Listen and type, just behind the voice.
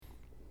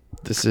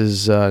This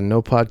is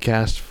no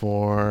podcast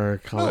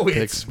for comic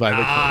picks by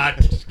the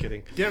Glick. Just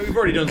kidding. Yeah, we've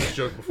already done this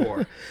joke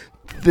before.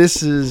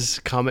 This is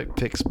comic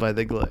picks by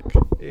the Glick.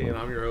 Hey, and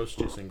I'm your host,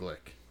 Jason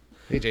Glick.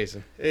 Hey,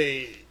 Jason.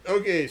 Hey,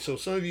 okay, so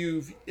some of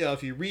you,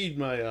 if you read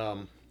my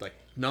like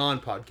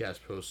non-podcast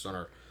posts on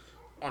our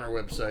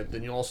website,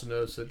 then you'll also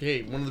notice that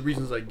one of the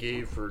reasons I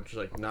gave for just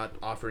like not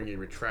offering a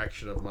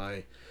retraction of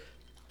my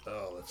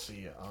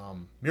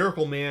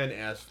Miracle Man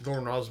as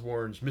Norman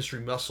Osborn's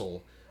Mystery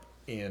Muscle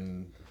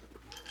in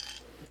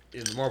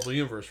the Marvel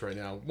Universe right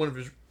now. One of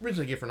his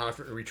reasons I gave for not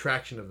offering a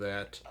retraction of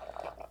that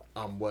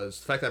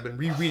was the fact that I've been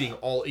rereading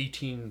all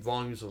 18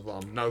 volumes of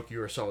Naoki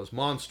Urasawa's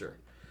Monster.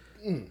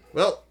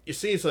 Well, you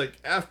see, it's like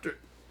after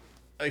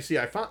I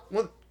found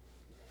one.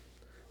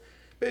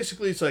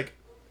 Basically, it's like,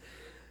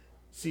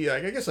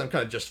 I guess I'm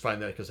kind of justifying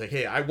that because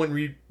I went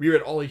and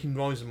reread all 18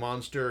 volumes of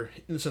Monster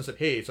in the sense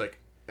that it's like,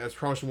 as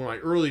promised in one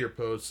of my earlier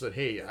posts, that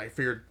I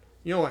figured,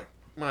 you know what,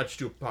 why not just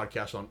do a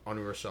podcast on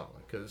Urasawa,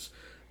 because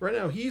right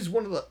now he's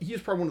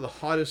probably one of the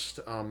hottest.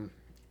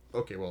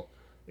 Okay, well,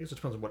 I guess it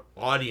depends on what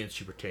audience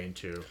you pertain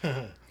to.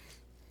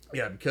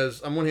 Yeah,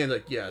 because on one hand,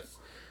 it's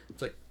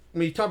like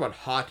when you talk about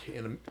hot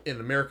in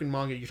American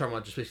manga, you're talking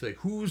about just basically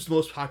who's the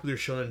most popular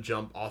Shonen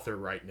Jump author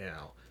right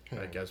now,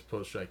 as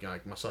opposed to like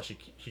Masashi.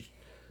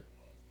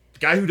 The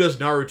guy who does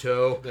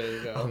Naruto. There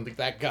you go.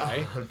 That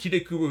guy.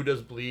 Tite Kubo who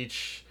does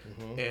Bleach,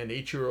 and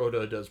Eiichiro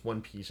Oda does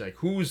One Piece.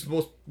 Like, which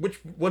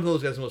one of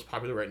those guys is the most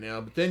popular right now?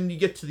 But then you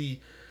get to the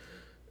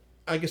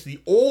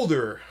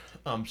older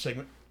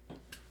segment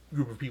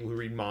group of people who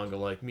read manga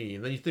like me,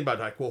 and then you think about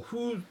when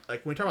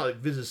you talk about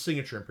Viz's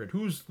signature imprint,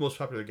 who's the most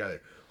popular guy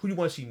there? Who do you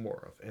want to see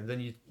more of? And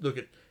then you look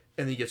at,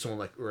 and then you get someone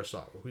like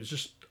Urasawa, who's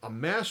just a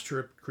master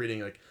at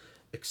creating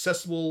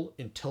accessible,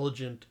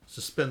 intelligent,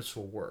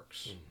 suspenseful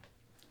works.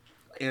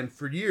 And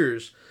for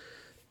years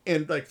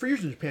in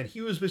Japan,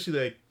 he was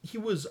basically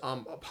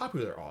a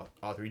popular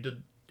author.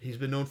 He's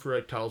been known for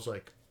titles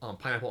like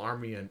Pineapple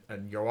Army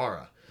and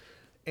Yawara.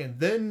 And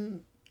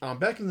then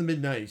back in the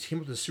mid-90s, he came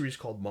up with a series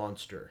called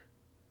Monster.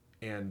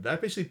 And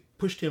that basically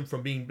pushed him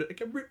from being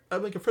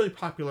a fairly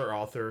popular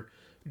author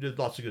who did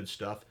lots of good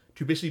stuff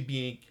to basically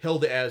being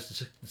held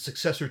as the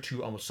successor to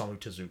Osamu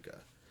Tezuka.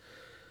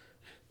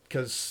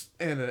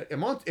 And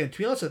to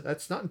be honest,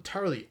 that's not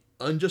entirely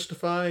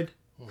unjustified.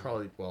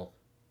 Probably, well,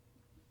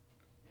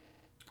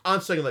 on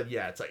second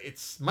thought,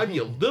 it's might be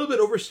a little bit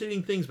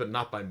overstating things, but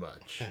not by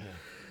much.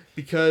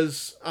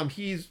 Because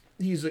he's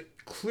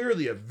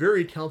clearly a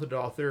very talented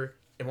author,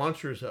 and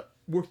Monster is a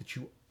work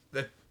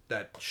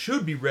that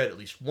should be read at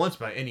least once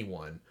by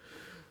anyone,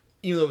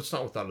 even though it's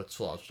not without its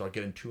flaws, which I'll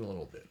get into in a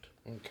little bit.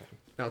 Okay.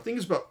 Now,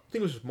 the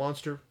thing with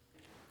Monster,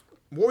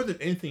 more than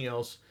anything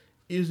else,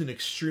 is an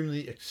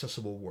extremely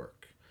accessible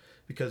work,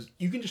 because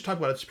you can just talk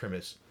about its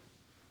premise.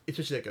 It's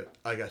just like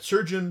a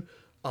surgeon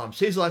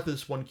saves the life of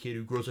this one kid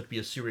who grows up to be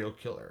a serial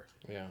killer.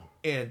 Yeah.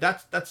 And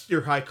that's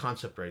your high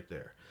concept right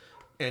there.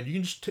 And you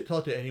can just tell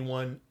it to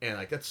anyone, and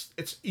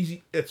it's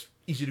easy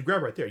to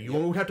grab right there. You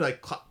won't have to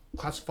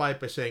classify it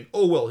by saying,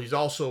 oh well, he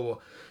also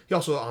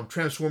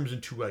transforms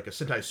into a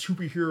Sentai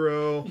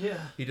superhero. Yeah.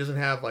 He doesn't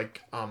have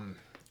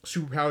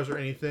superpowers or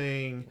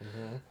anything.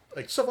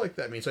 Stuff like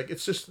that. I mean,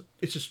 it's just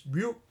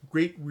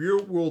great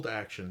real world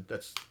action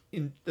that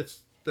you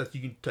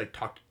can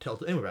tell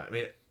to anyone about. I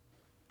mean,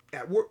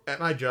 at work, at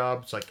my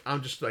job, it's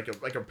I'm just a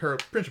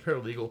principal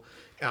paralegal,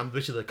 and I'm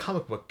basically the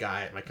comic book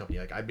guy at my company.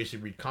 I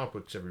basically read comic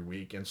books every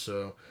week, and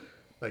so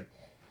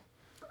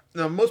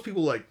now most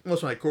people,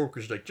 most of my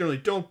coworkers, generally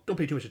don't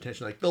pay too much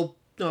attention. They'll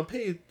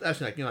pay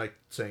asking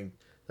saying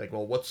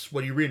well, what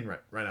are you reading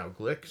right now,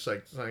 Glick? It's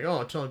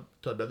oh, tell me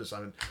about this.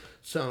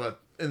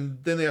 And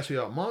then they ask me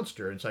about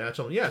Monster, and I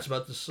tell them, it's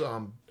about this.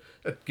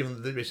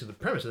 Given basically the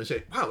premise, and they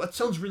say, wow, that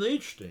sounds really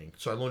interesting.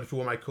 So I loaned it to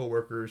one of my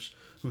coworkers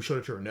who showed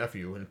it to her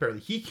nephew, and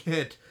apparently he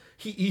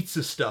eats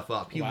this stuff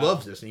up. He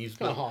loves this, and he's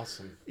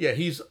awesome. Yeah,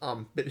 he's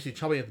basically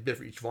chomping at the bit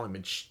for each volume,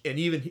 and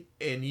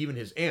even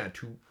his aunt,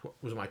 who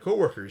was my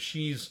coworker,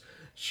 she's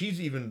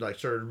even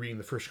started reading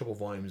the first couple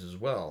volumes as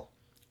well.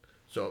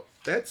 So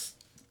that's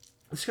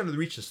kind of the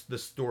reach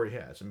this story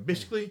has, and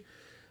basically,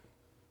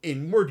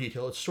 in more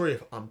detail, it's a story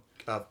of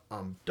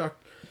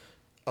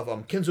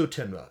Kenzo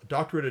Tenma, a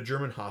doctor at a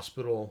German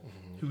hospital,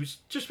 who's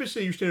just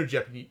basically your standard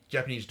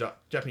Japanese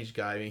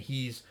guy. I mean,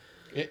 he's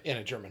in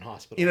a German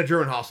hospital.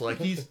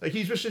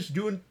 He's just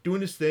doing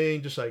his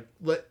thing, just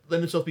letting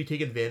himself be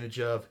taken advantage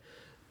of,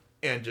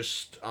 and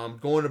just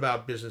going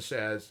about business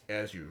as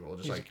usual.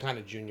 Just he's a kind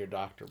of junior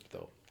doctor,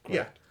 though.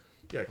 Correct?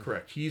 Yeah,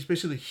 correct. He's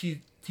basically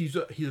he's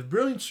a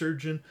brilliant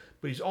surgeon,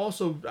 but he's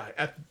also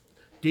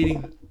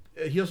dating.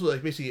 He also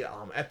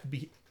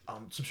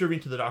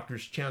subservient to the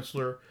doctor's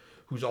chancellor,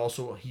 who's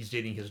also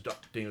dating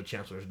the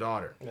chancellor's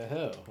daughter.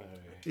 Oh.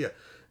 Yeah,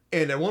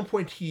 and at one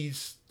point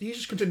he's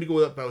just content to go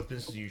about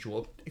business as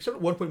usual, except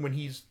at one point when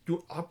he's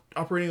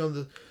operating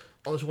on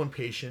this one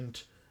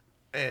patient,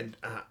 and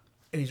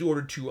he's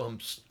ordered to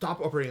stop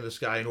operating on this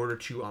guy in order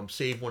to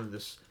save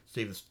this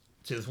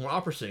one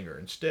opera singer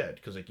instead,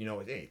 because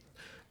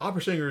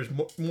opera singer is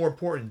more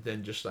important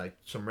than just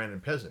some random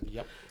peasant.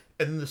 Yep.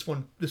 and then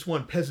this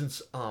one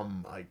peasant's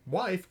like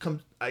wife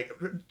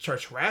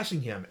starts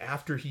harassing him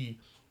after he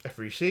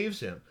saves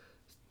him,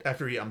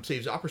 after he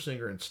saves Opera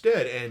Singer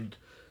instead,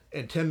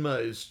 and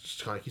Tenma is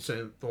just kind of, he's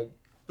saying, well,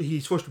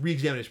 he's supposed to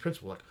re-examine his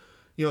principle, like,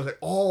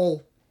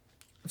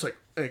 it's like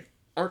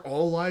aren't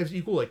all lives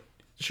equal? Like,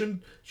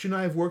 shouldn't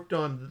I have worked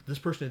on this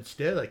person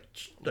instead? Like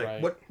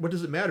right. what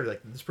does it matter?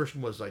 Like, this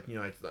person was like,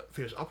 like the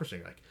famous opera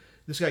singer. Like,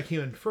 this guy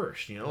came in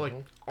first. Like,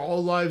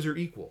 all lives are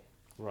equal.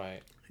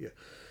 Right. Yeah.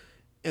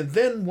 And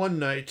then one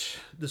night,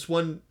 this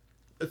one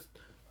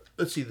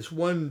politician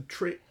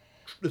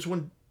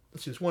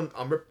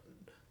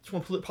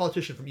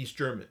from East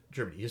Germany.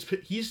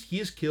 He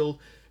is killed,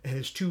 and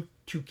his two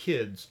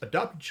kids,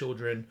 adopted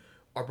children,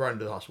 are brought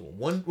into the hospital.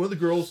 One of the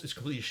girls is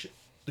completely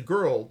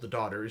the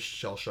daughter is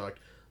shell shocked.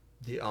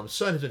 The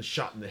son has been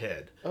shot in the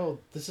head. Oh,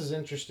 this is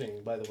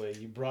interesting. By the way,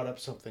 you brought up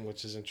something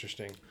which is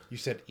interesting. You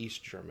said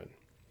East German.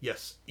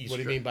 Yes, East. What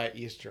do you mean by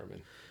East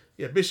German?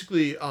 Yeah,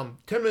 basically,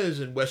 Tenma is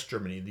in West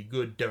Germany, the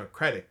good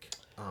democratic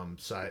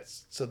side.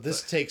 So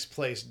this takes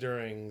place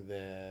during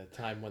the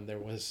time when there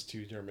was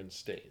 2 German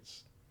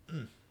states.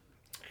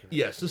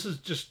 Yes, this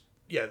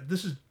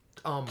is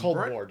Cold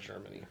War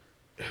Germany.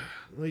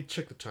 Let me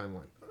check the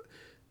timeline.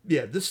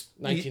 Yeah, this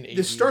 1980.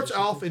 This starts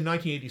off in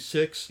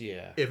 1986.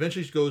 Yeah. It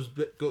eventually goes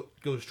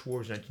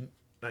towards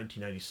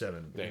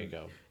 1997. There you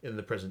go. In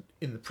the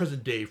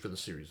present day for the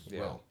series as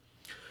well.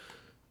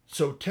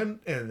 So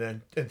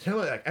Tenma,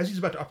 as he's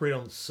about to operate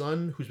on the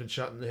son who's been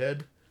shot in the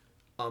head,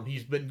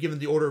 he's been given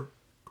the order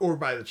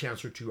by the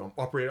chancellor to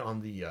operate on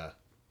the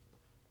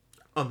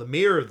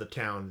mayor of the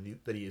town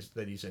that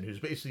he's in, who's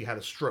basically had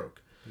a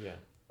stroke. Yeah.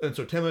 And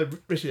so Tenma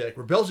basically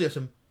rebels against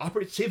him,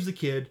 saves the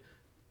kid,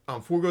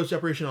 foregoes the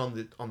operation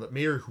on the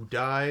mayor who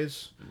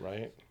dies.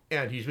 Right.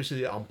 And he's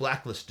basically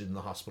blacklisted in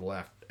the hospital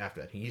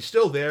after that. He's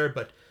still there,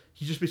 but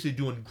he's just basically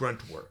doing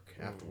grunt work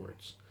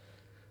afterwards.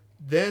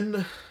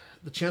 Then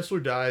the chancellor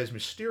dies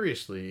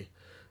mysteriously,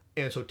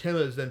 and so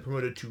Tenma is then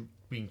promoted to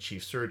being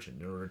chief surgeon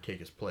in order to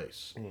take his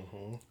place.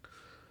 Mm-hmm.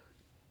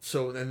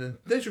 So, and then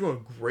things are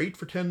going great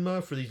for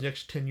Tenma for these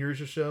next 10 years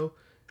or so.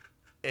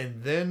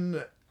 And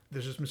then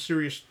there's a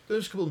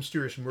couple of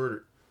mysterious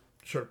murders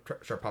start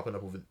popping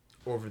up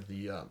over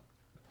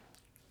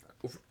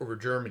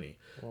Germany.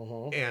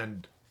 Uh-huh.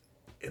 And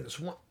this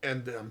one,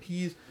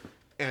 eventually,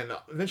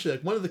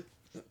 like,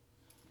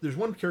 there's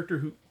one character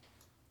who,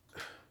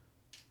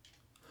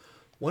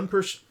 one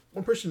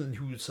person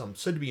who's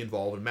said to be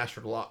involved in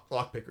master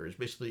lockpicker is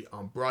basically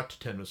brought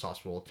to Tenma's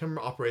hospital. Tenma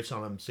operates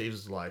on him, saves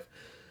his life,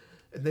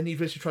 and then he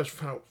basically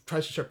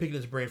tries to start picking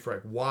his brain for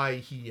like why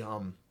he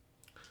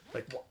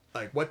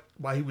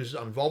why he was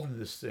involved in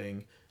this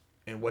thing,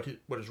 and what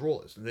his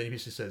role is. And then he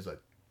basically says I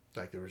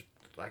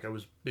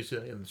was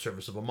basically in the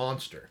service of a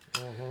monster.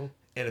 Uh-huh.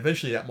 And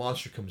eventually that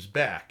monster comes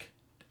back,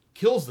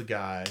 kills the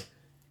guy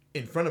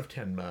in front of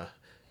Tenma,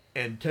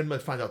 and Tenma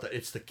finds out that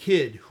it's the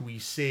kid who he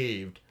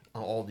saved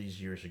all these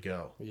years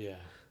ago. Yeah.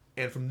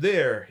 And from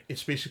there,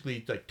 it's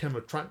basically like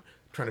Tenma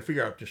trying to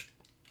figure out just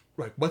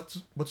like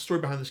what's the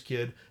story behind this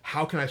kid?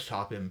 How can I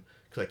stop him?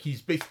 Because like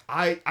he's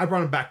I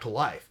brought him back to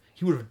life.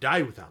 He would have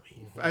died without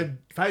me. Mm-hmm.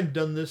 If I had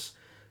done this,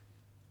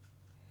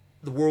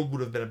 the world would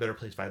have been a better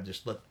place if I had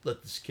just let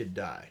this kid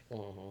die.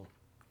 Uh-huh.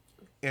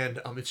 And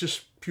it's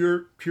just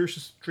pure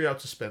straight out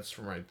suspense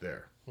from right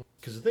there.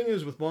 Because the thing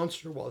is with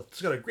Monster, while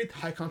it's got a great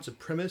high concept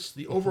premise,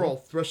 the overall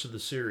thrust of the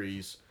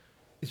series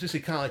is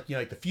basically kind of like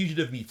like The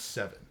Fugitive meets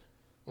Seven.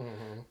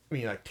 Mm-hmm. I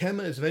mean, like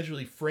Tenma is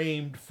eventually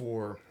framed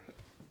for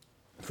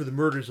the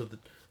murders of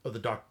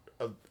the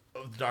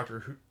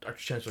Dr.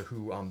 Chancellor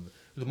who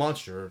the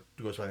monster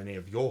who goes by the name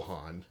of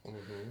Johann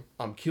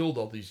killed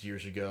all these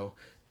years ago,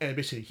 and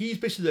he's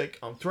basically like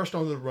thrust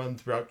on the run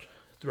throughout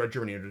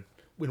Germany in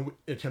an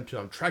attempt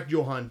to track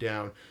Johann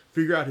down,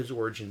 figure out his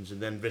origins,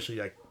 and then eventually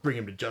like bring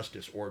him to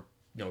justice or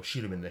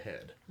shoot him in the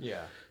head.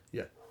 Yeah.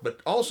 Yeah, but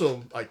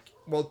also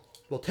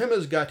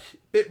Tenma's got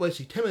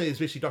Tenma is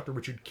basically Dr.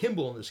 Richard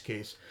Kimball in this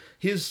case.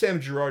 His Sam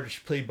Gerard is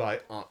played by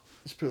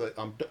let's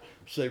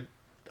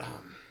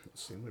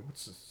see,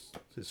 what's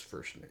his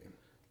first name?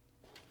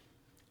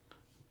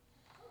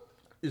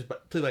 Is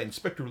played by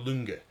Inspector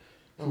Lunge,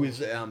 who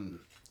is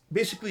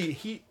basically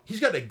he's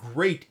got a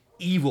great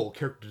evil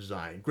character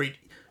design, great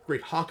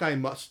Hawkeye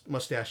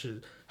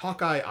mustaches,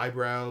 Hawkeye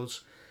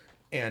eyebrows,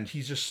 and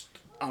he's just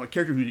a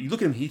character who you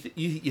look at him,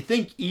 you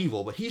think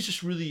evil, but he's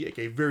just really like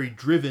a very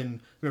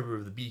driven member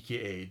of the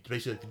BKA,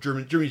 basically like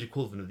Germany's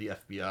equivalent of the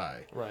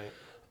FBI. Right.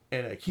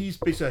 And like he's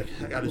basically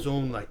got his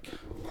own like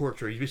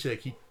character. He's basically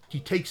like he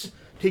takes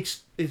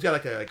he's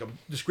got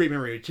this great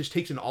memory. He just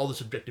takes in all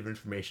this objective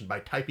information by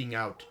typing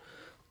out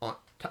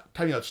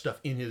stuff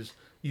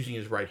using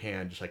his right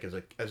hand, just like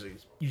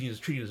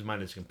treating his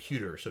mind as a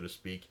computer, so to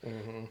speak.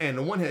 Mm-hmm. And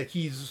on one hand,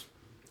 he's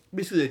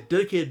basically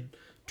dedicated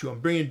to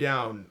bringing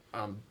down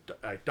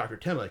Dr.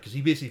 Tenma, because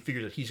he basically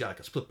figures that he's got like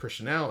a split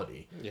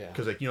personality. Yeah.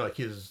 Because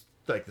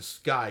this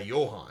guy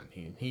Johann,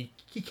 he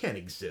can't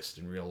exist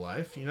in real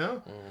life,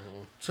 Mm-hmm.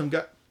 Some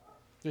guy.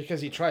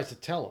 Because he tries to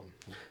tell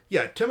him.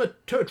 Yeah, Tenma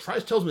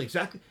tells him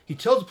exactly. He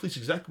tells the police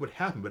exactly what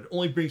happened, but it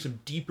only brings him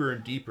deeper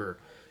and deeper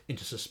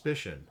into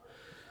suspicion.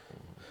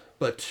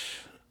 But,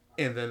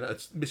 and then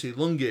it's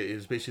basically Lunga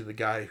is basically the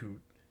guy who's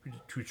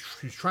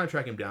trying to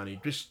track him down.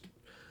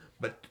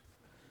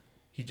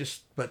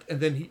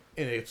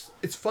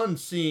 It's fun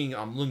seeing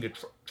Lunga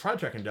try to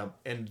track him down,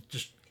 and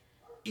just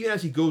even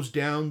as he goes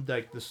down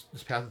like this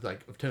path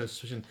of Tenma's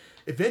suspicion,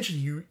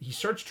 eventually he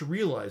starts to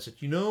realize that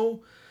Tenma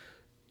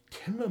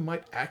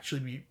might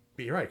actually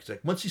be right, because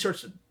like once he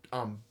starts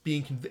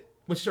being convinced,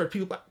 once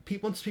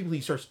people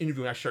he starts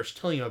interviewing actually starts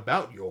telling him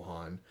about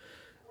Johann,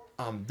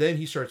 then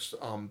he starts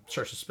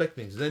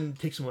suspecting things. Then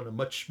takes him on a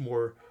much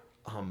more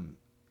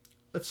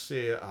let's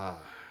say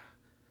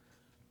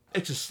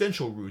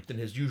existential route than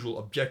his usual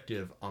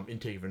objective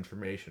intake of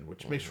information,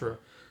 which makes for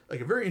like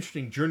a very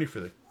interesting journey for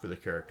the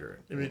character.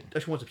 I mean, it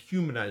actually winds up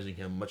humanizing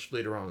him much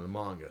later on in the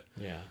manga.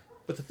 Yeah.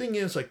 But the thing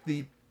is, like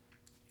the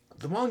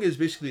manga is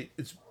basically,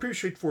 it's pretty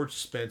straightforward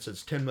suspense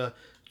as Tenma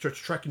starts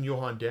tracking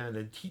Johann down,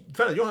 and he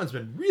found out Johann's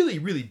been really,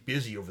 really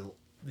busy over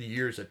the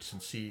years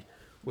since he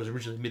was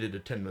originally admitted to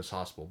Tenma's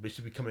hospital,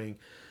 basically becoming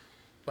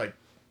like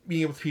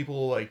being able to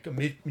people, like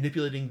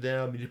manipulating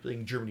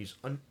Germany's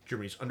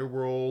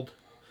underworld,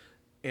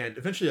 and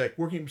eventually like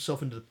working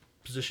himself into the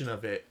position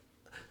of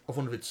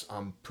one of its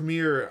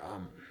premier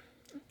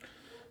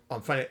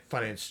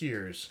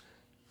financiers,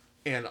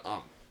 and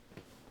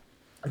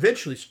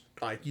eventually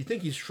you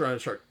think he's trying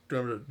to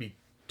be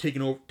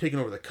taking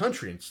over the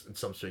country in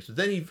some spaces.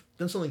 Then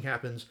something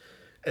happens,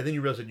 and then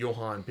you realize that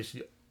Johann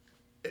basically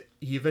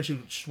he eventually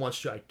just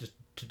wants to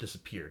to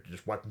disappear, to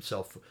just wipe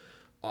himself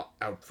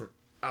out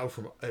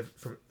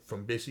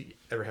from basically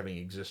ever having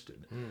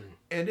existed.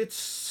 And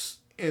this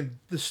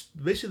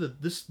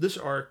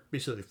arc,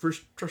 basically the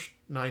first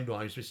 9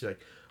 volumes, basically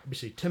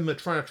Tenma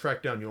trying to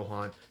track down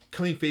Johann,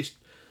 coming face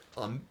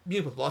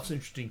meeting with lots of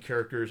interesting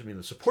characters. I mean,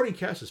 the supporting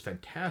cast is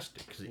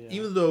fantastic, because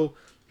even though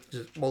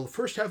the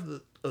first half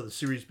of the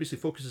series basically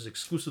focuses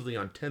exclusively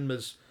on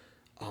Tenma's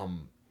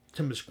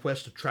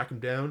quest to track him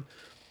down,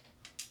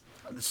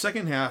 the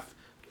second half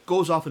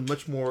goes off in a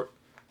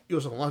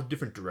lot of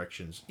different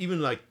directions,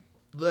 even like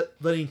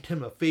letting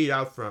Tenma fade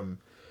out from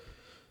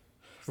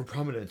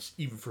prominence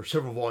even for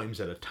several volumes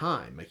at a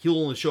time. Like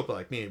he'll only show up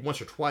like maybe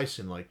once or twice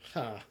in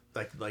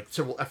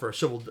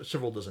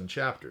several dozen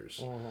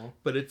chapters.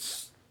 But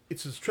it's a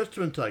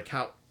testament to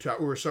how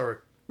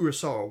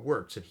Urasawa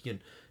works, and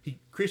he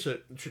creates an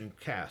interesting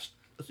cast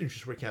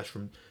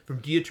from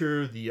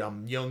Dieter, the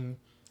young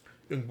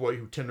boy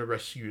who Tenma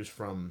rescues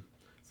from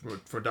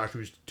a doctor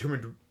who's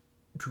determined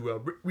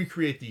to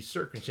recreate the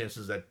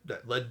circumstances that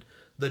led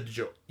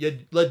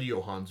to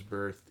Johann's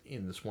birth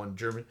in this one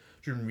German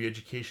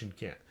re-education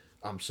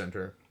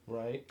center.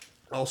 Right.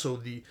 Also,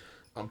 the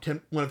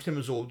one of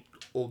Tenma's old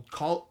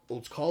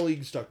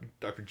colleagues,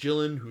 Dr.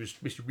 Gillen, who's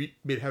basically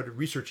made a habit of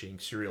researching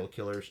serial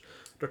killers.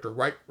 Dr.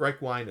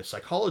 Reichwein, a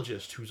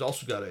psychologist who's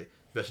also got a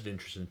vested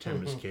interest in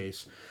Tenma's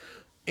case.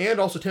 And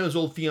also Tenma's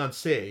old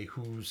fiancée,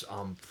 whose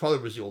father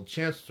was the old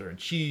chancellor, and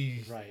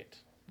she... Right.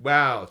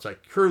 Wow, it's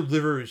like her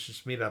liver is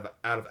just made out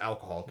of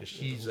alcohol, because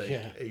she's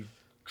a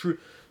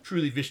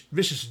truly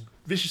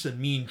vicious and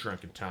mean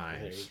drunk at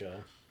times. There you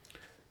go.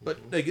 But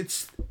like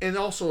and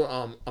also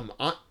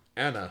Aunt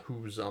Anna,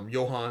 who's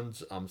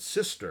Johann's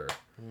sister,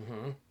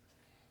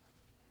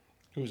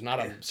 who's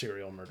not a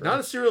serial murderer. Not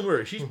a serial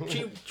murderer.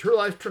 Her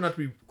life turned out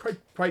to be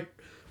quite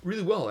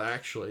really well,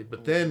 actually.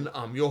 But then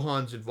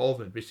Johann's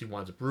involvement basically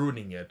winds up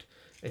ruining it,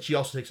 and she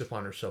also takes it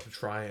upon herself to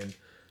try and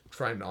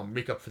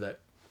make up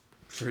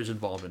for his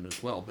involvement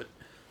as well. But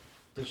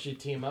does she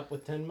team up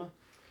with Tenma?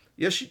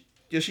 Yes,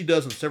 she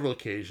does on several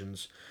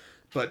occasions.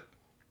 But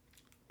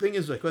thing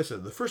is, like I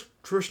said, the first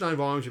 9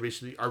 volumes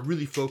are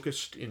really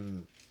focused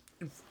in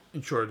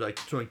short, like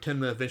showing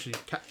Tenma eventually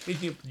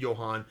meeting up with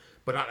Johann,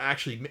 but not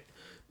actually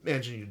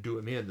managing to do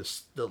him in.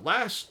 The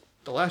last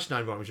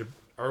 9 volumes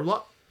are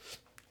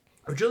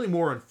generally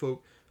more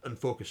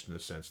unfocused in a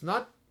sense.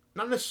 Not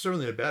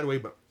necessarily in a bad way,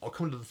 but I'll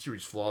come to the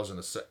series' flaws in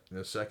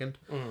a second.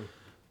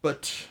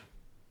 But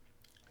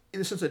in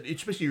the sense that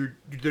it's basically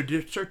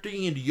they start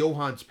digging into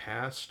Johann's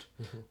past,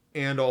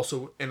 and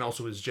also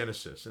his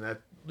genesis, and that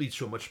leads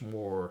to a much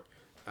more,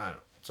 I don't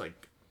know, it's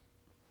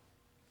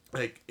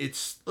like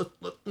it's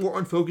more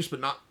unfocused, but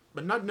not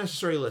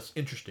necessarily less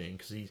interesting,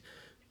 because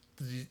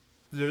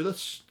they're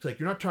less, like,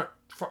 you're not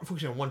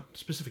focusing on one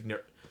specific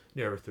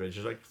narrative thread,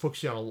 just like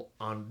focusing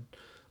on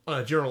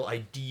a general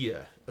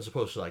idea as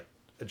opposed to like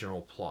a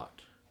general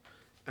plot.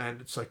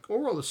 And it's like,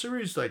 overall, the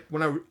series, like,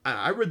 when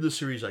I read this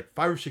series like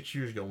 5 or 6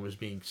 years ago when it was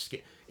being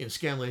in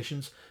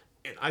Scanlations,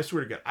 and I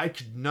swear to God, I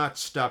could not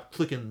stop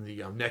clicking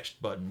the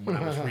next button when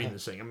I was reading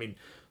this thing. I mean,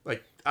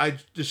 like, I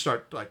just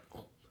start like,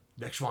 oh,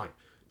 next volume.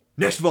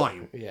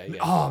 Yeah.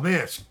 Oh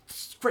man,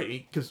 it's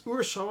great, because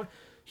Urasawa,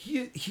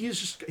 he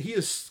is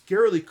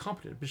scarily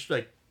competent, just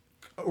like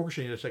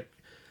orchestrating this, like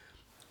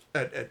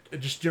at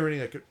just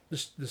generating like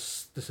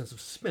this sense of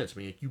suspense. I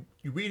mean, like,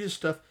 you read his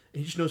stuff, and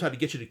he just knows how to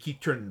get you to keep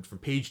turning from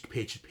page to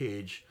page to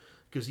page,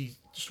 because he's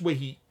just the way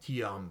he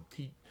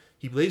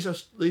lays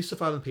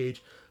stuff out on the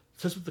page,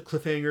 sets up the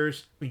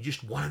cliffhangers. I mean, you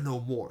just want to know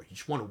more. You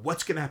just want to know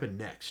what's going to happen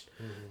next,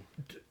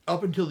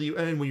 up until the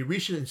end. When you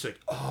reach it, it's like,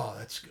 oh,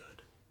 that's good.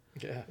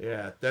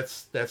 Yeah.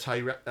 That's how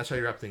you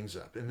wrap things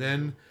up, and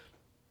then,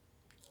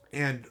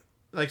 and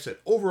like I said,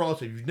 overall,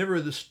 so if you've never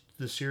read this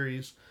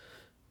series,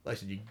 like I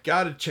said, you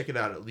got to check it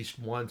out at least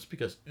once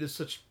because it's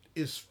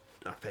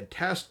a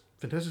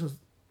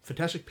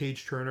fantastic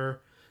page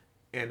turner,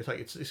 and it's like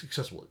it's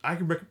accessible. I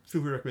can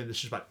feel free to recommend this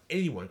just about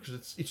anyone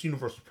because it's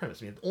universal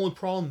premise. I mean, the only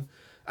problem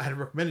I had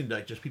recommending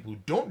like just people who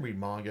don't read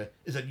manga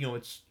is that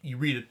you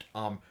read it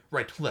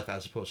right to left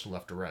as opposed to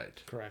left to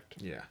right. Correct.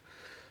 Yeah.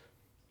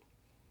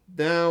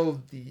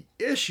 Now the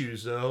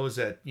issues though is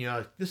that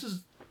this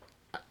is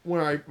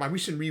when my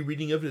recent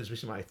rereading of it is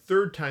basically my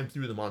third time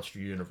through the Monster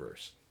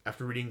Universe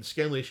after reading the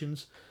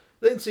Scanlations,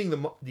 then seeing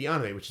the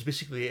anime, which is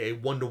basically a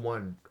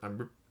 1-to-1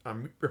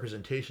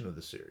 representation of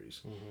the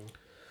series. Mm-hmm.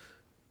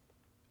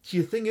 See,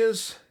 the thing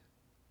is,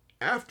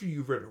 after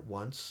you've read it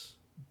once,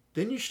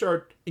 then you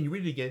start and you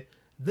read it again.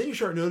 Then you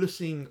start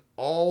noticing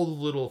all the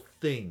little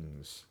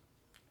things,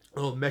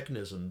 little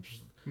mechanisms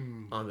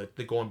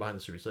that go on behind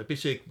the series. Like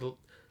basically,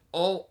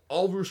 all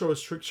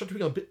Urusawa's tricks start to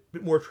become a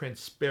bit more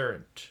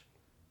transparent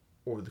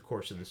over the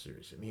course of the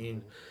series. I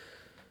mean,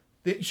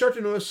 then you start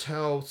to notice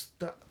how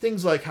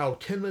things like how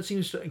Tenma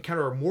seems to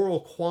encounter a moral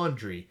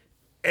quandary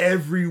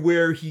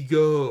everywhere he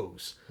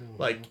goes.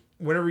 Like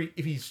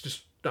if he's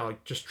just going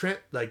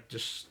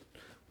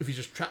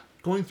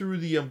through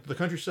the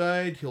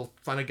countryside, he'll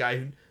find a guy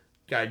who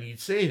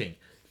needs saving.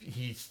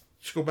 He's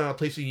scoping out a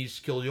place he needs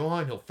to kill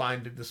Johan. He'll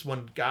find this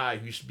one guy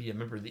who used to be a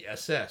member of the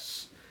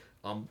SS,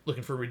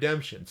 looking for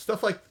redemption.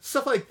 Stuff like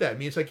that. I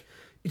mean, it's like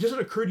it doesn't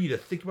occur to you to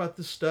think about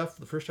this stuff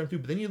the first time through,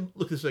 but then you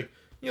look at this like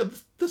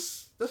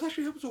this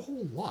actually happens a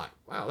whole lot.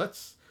 Wow,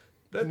 that's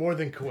more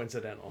than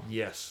coincidental.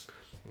 Yes,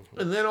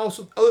 and then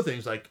also other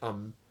things like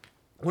one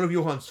of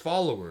Johan's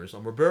followers,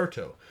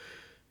 Roberto.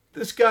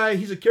 This guy,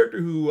 he's a character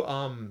who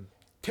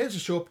tends to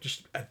show up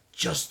just at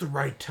just the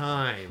right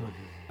time.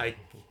 Like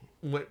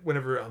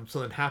whenever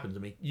something happens. I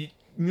mean, you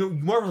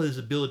marvel at his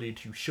ability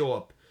to show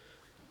up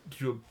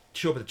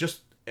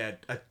at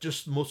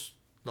just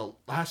the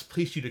last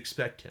place you'd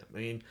expect him. I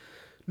mean,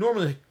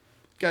 normally,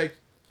 guy,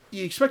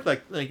 you expect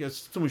like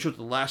someone shows up at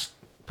the last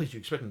place you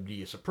expect him to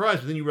be a surprise,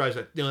 but then you realize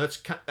that that's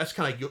kind of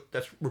like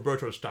that's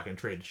Roberto's stock and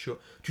trade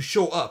to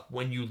show up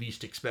when you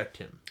least expect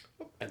him.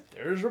 And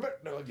there's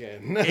Roberto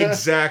again.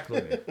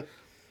 Exactly.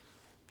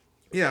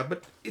 Yeah,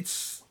 but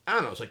I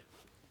don't know. It's like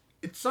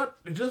it's not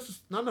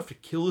enough to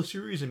kill the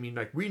series. I mean,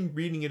 like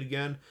reading it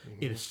again,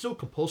 it is still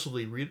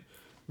compulsively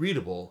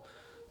readable,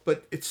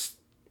 but it's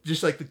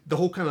just like the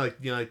whole kind of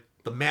like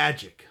the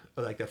magic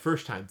of like that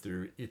first time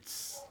through.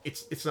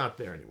 It's not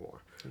there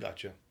anymore.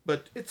 Gotcha.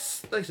 But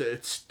it's like I said,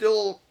 it's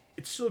still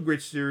a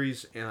great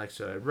series, and like I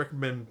said, I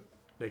recommend.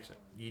 Like I said,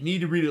 you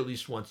need to read it at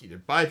least once, either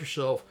buy it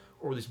yourself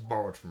or at least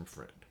borrow it from a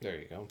friend. There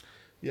you go.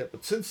 Yeah,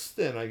 but since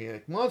then, I mean,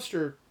 like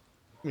Monster.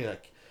 I mean,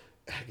 like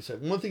I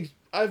said, one of the things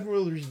I've one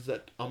of the reasons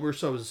that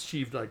Ursawa has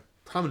achieved like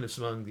prominence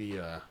among the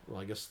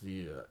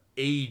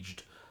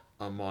aged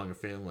manga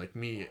fan like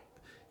me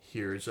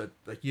here is that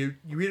like you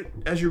read it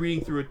as you're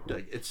reading through it,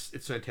 like, it's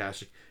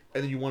fantastic,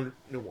 and then you want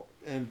to know more.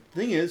 And the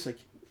thing is, like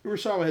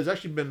Ursawa has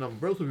actually been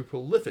relatively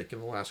prolific in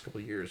the last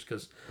couple of years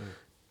because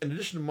in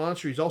addition to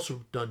Monster, he's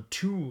also done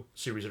 2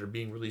 series that are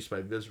being released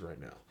by Viz right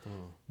now.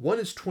 One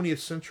is 20th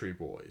Century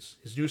Boys.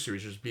 His new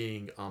series is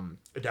being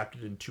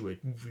adapted into a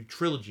movie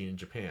trilogy in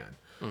Japan,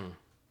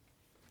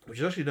 which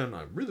is actually done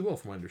really well,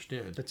 from what I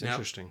understand. That's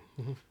interesting.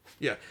 Mm-hmm.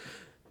 Yeah,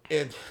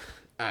 and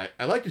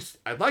I'd like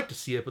to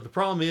see it, but the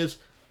problem is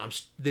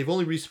they've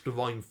only released up to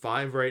Volume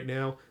 5 right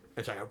now,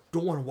 and so I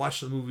don't want to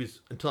watch the movies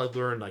until I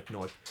learn I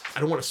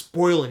don't want to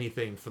spoil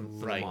anything from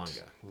the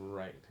manga.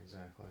 Right,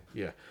 exactly.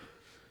 Yeah.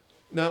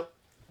 Now,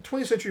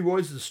 20th Century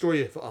Boys is the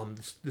story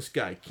of this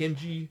guy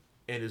Kenji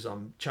and his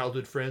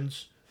childhood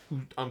friends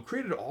who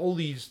created all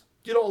these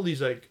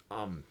like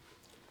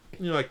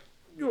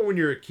when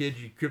you're a kid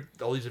you create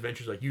all these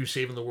adventures like you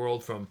saving the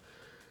world from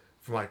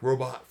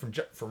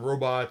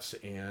robots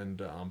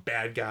and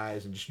bad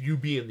guys and just you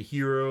being the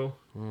hero.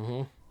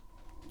 Mm-hmm.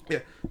 Yeah.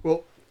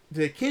 Well,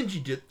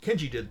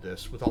 Kenji did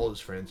this with all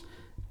his friends,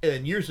 and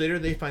then years later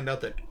they find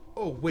out that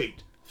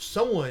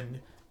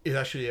someone is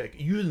actually like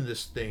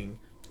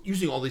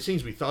using all these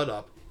things we thought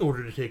up in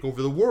order to take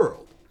over the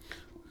world.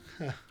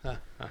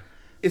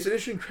 It's an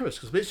interesting premise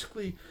because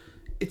basically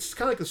it's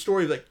kind of like the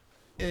story of like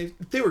if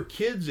they were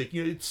kids, like,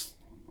 it's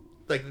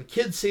like the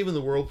kids saving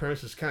the world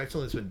premise is kind of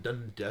something that's been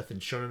done to death in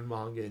shonen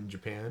manga in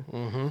Japan.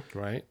 Mm-hmm.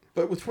 Right.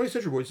 But with 20th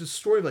Century Boys, it's a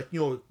story of like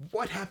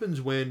what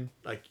happens when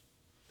like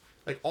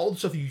all the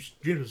stuff you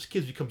dreamed as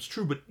kids becomes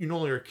true, but you're no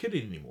longer a kid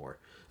anymore.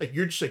 Like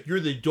you're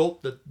the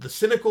adult, the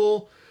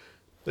cynical.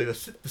 Like the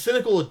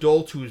cynical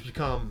adult who has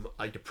become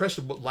like depressed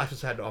with what life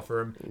has had to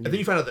offer him, and then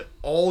you find out that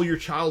all your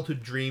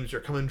childhood dreams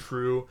are coming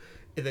true,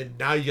 and then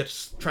now you have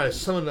to try to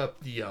summon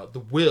up the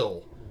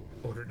will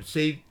in order to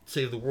save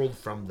the world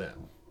from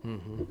them.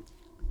 Mm-hmm.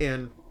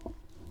 And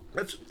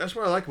That's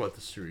what I like about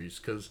this series,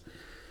 because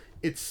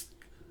it's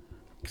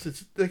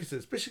like I said,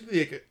 it's basically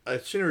like a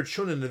standard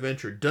shonen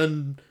adventure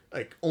done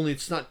like, only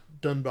it's not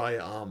done by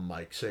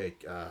like say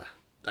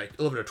like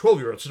 11 or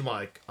 12-year-olds, it's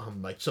like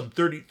some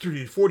 30 to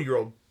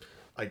 40-year-old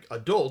like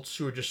adults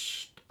who are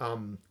just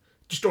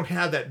don't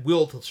have that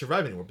will to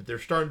survive anymore, but they're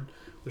starting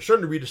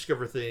to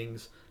rediscover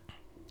things,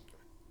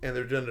 and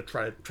they're done to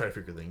try to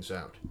figure things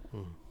out.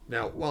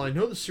 Now, while I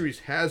know the series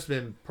has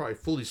been probably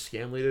fully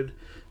scanlated,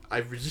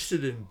 I've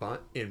resisted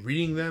in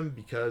reading them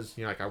because,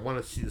 you know, like, I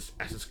want to see this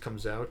as it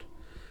comes out.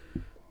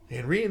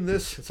 And reading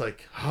this, it's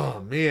like, oh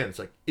man, it's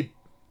like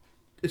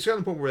it's gotten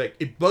to the point where, like,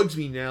 it bugs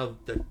me now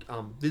that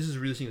this is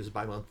releasing as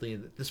bi-monthly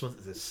and that this month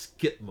is a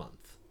skip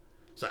month.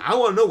 So I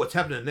want to know what's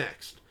happening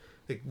next.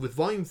 Like with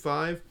Volume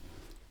 5,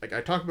 like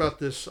I talk about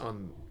this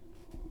on,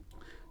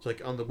 it's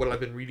like on the what I've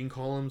been reading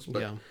columns,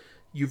 but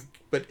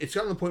but it's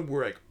gotten to the point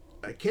where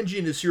like Kenji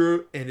and his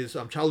hero and his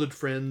childhood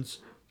friends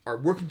are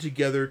working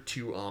together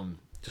to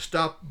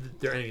stop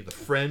their enemy, the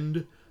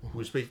Friend,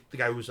 who's the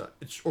guy who's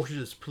it's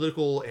orchestrated this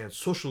political and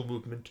social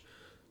movement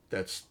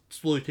that's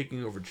slowly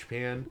taking over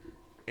Japan,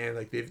 and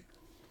like they've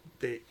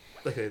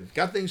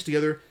got things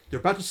together. They're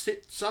about to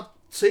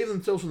save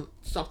themselves and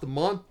stop the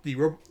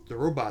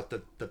robot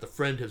that the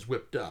Friend has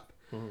whipped up.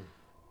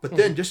 But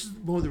then, just at the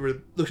moment where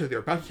it looks like they're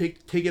about to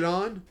take it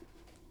on,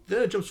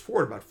 then it jumps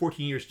forward about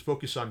 14 years to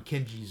focus on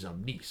Kenji's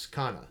niece,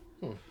 Kana.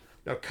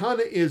 Now,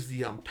 Kana is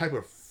the type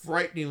of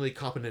frighteningly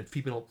competent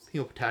female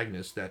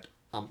protagonist that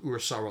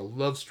Urasawa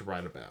loves to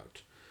write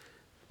about.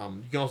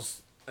 You can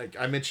also, like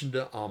I mentioned,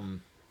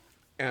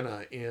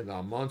 Anna in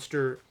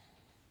Monster,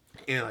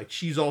 and like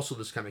she's also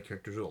this kind of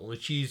character as well. Only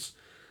she's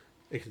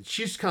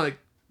kind of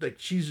like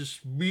she's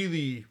just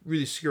really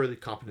scarily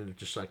competent,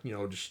 just like, you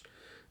know, just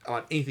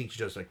about anything she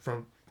does, like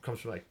comes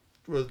from like,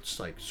 whether it's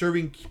like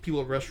serving people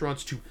at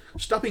restaurants to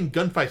stopping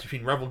gunfights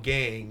between rival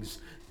gangs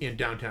in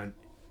downtown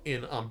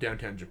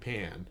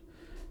Japan.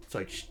 It's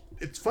like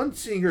it's fun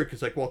seeing her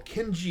because, like, while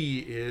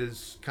Kenji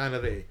is kind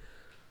of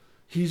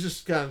he's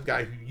just kind of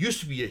guy who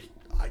used to be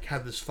like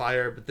had this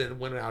fire, but then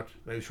went out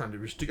and he was trying to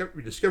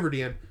rediscover it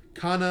again.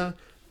 Kana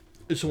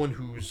is someone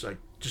who's like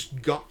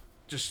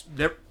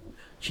never.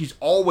 She's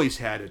always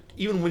had it,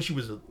 even when she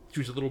was a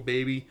little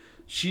baby.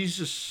 She's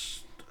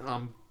just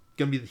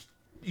gonna be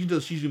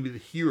she's gonna be the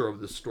hero of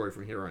this story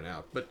from here on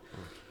out. But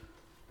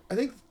I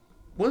think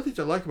one of the things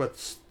I like about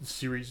this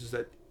series is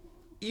that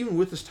even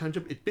with this time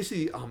jump, it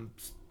basically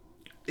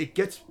it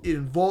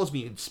involves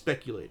me in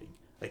speculating,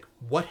 like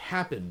what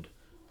happened,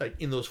 like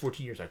in those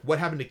 14 years, like what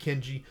happened to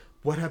Kenji,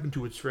 what happened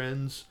to its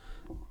friends,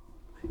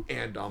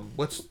 and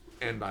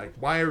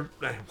why are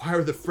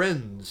the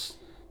friends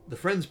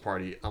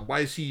party, why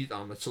is he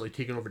suddenly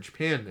taking over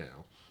Japan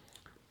now?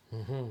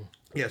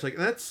 Yeah, it's like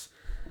that's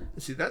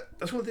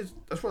one of the things,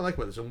 that's what I like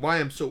about this, and why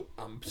I'm so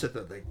upset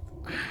that like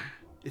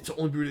it's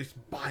only released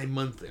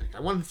bi-monthly. Like, I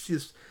wanted to see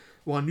this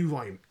a new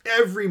volume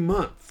every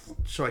month,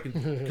 so I can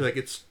cause, like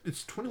it's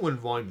 21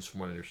 volumes from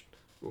what I understand,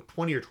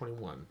 20 or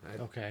 21. I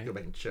go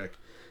back and check,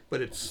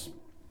 but it's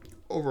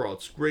overall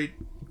it's great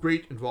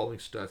involving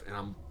stuff, and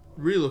I'm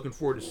really looking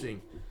forward to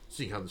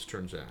seeing how this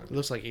turns out. It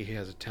looks like he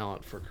has a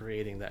talent for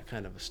creating that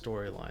kind of a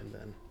storyline.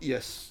 Then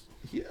yes,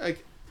 a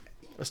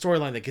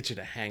storyline that gets you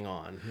to hang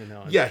on. You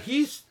know. Yeah,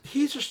 he's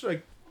just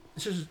like,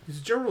 it's just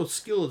his general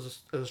skill as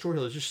a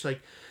storyteller is just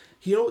like,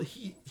 you know,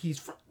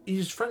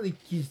 he's friendly.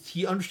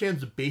 He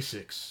understands the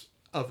basics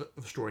of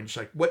a story, and just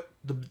like what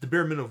the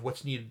bare minimum of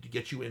what's needed to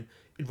get you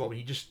involved.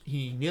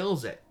 He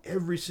nails that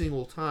every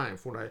single time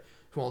from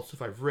all the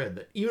stuff I've read.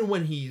 That even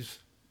when he's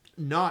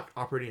not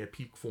operating at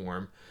peak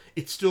form,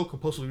 it's still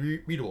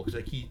compulsively readable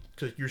because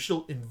you're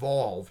still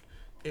involved.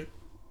 You're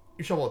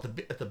still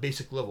at the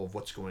basic level of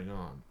what's going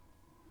on.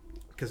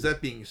 Because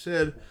that being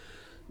said,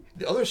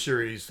 the other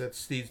series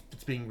that's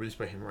being released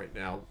by him right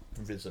now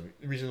from Viz, the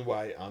reason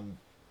why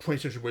 20th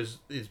Century Boys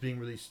is being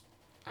released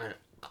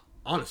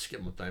on a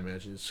skip month, I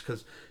imagine, is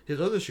because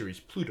his other series,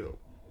 Pluto,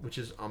 which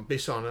is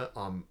based on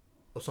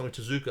Osamu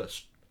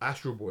Tezuka's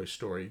Astro Boy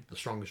story, The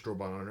Strongest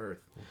Robot on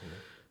Earth.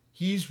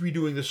 He's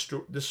redoing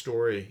this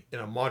story in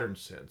a modern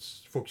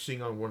sense,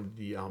 focusing on one of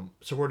the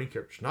supporting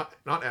characters,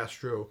 not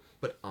Astro,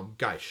 but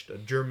Geist, a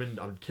German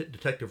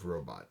detective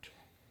robot.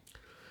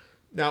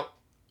 Now,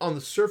 on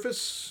the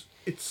surface,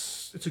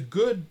 it's a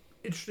good,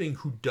 interesting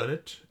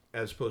whodunit,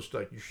 as opposed to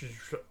like you should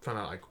find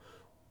out like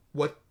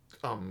what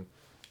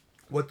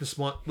this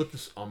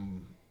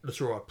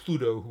robot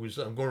Pluto, who's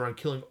going around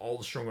killing all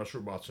the strongest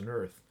robots on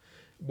Earth,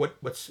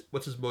 what's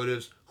his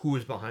motives, who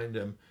is behind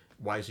him,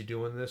 why is he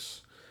doing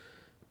this?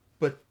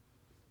 But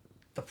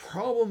the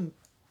problem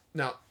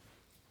now,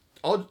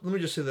 let me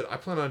just say that I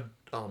plan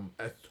on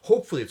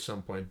hopefully at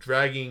some point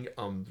dragging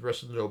the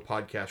Rest of the No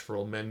podcast for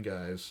old men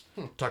guys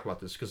to talk about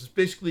this, because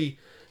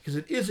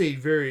it is a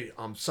very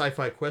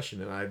sci-fi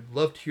question, and I'd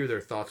love to hear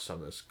their thoughts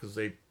on this, because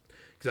I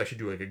should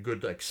do like a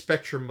good like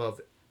spectrum of,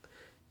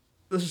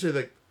 let's just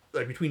say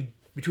like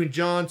between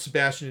John,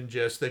 Sebastian, and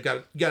Jess, they've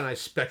got a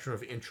nice spectrum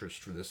of interest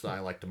for this that I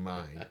like to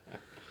mine.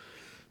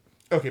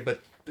 Okay,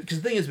 but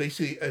because the thing is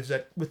basically is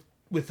that with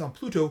with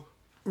Pluto,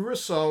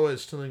 Urasawa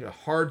is telling a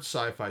hard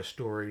sci-fi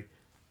story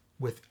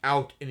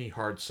without any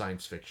hard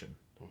science fiction.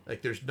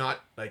 Like there's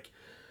not like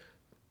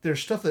there's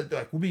stuff that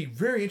like will be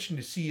very interesting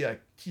to see.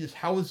 Like see this,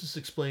 how is this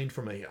explained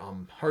from a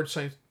hard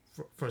science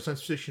from a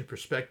science fiction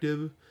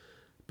perspective,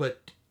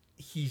 but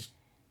he's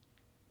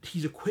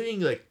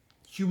equating like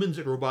humans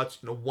and robots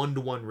in a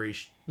 1-to-1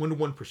 ratio,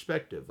 1-to-1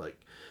 perspective, like,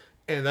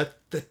 and that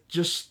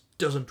just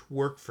doesn't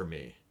work for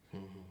me.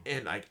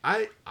 And like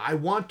I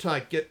want to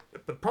like get,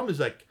 but the problem is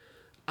like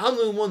I'm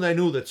the one that I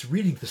know that's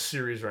reading the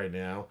series right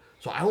now,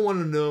 so I want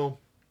to know,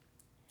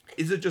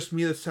 is it just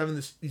me that's having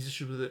these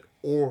issues with it,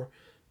 or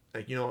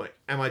like like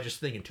am I just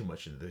thinking too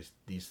much into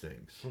these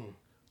things?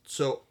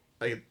 So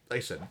like I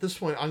said, at this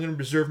point I'm going to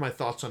reserve my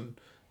thoughts on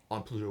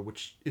Pluto,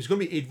 which is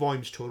going to be 8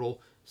 volumes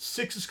total.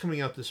 6 is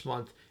coming out this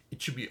month.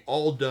 It should be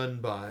all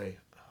done by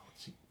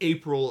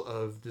April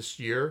of this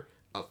year.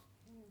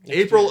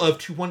 April of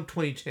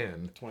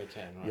 2010.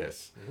 2010, right.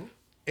 Yes.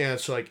 And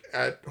so like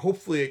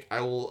hopefully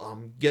I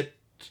will get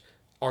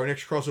our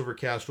next crossover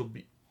cast will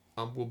be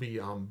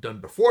done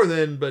before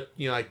then, but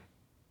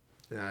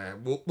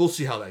we'll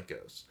see how that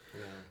goes.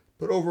 Yeah.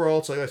 But overall,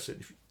 it's like I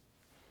said,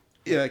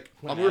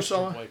 when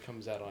Astro Boy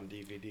comes out on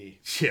DVD.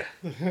 Yeah.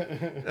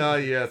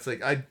 Yeah, it's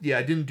like I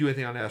didn't do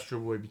anything on Astro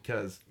Boy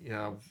because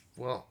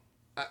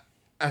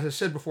as I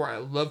said before, I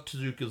love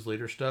Tezuka's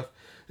later stuff.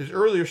 His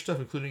earlier stuff,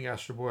 including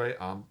Astro Boy,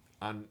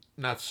 I'm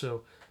not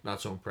so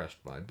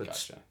impressed by. But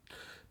gotcha.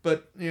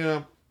 But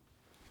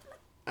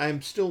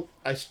I'm still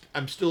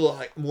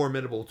like more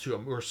amenable to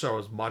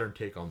Urasawa's modern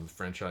take on the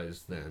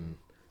franchise than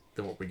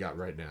what we got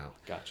right now.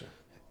 Gotcha.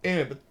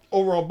 But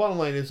overall, bottom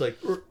line is like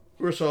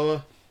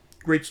Urasawa,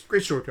 great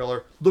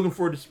storyteller. Looking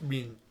forward to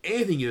being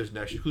anything he does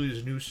next, including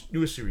his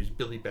newest series,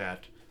 Billy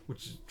Bat,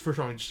 which is first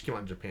one just came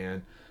out in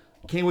Japan.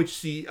 Can't wait to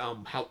see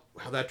how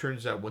that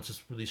turns out once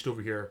it's released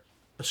over here.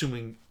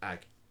 Assuming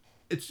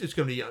it's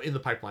going to be in the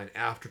pipeline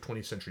after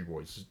 20th Century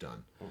Boys is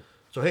done.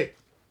 So hey,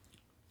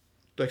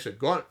 like I said,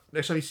 go on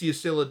next time you see a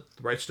sale of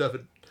the right stuff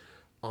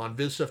on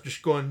Viz stuff.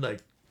 Just go and like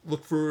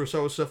look for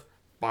Urasawa stuff.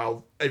 Buy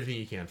everything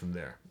you can from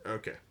there.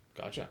 Okay.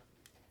 Gotcha.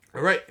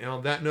 All right, and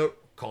on that note,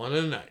 calling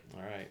it a night.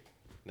 All right.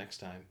 Next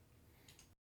time.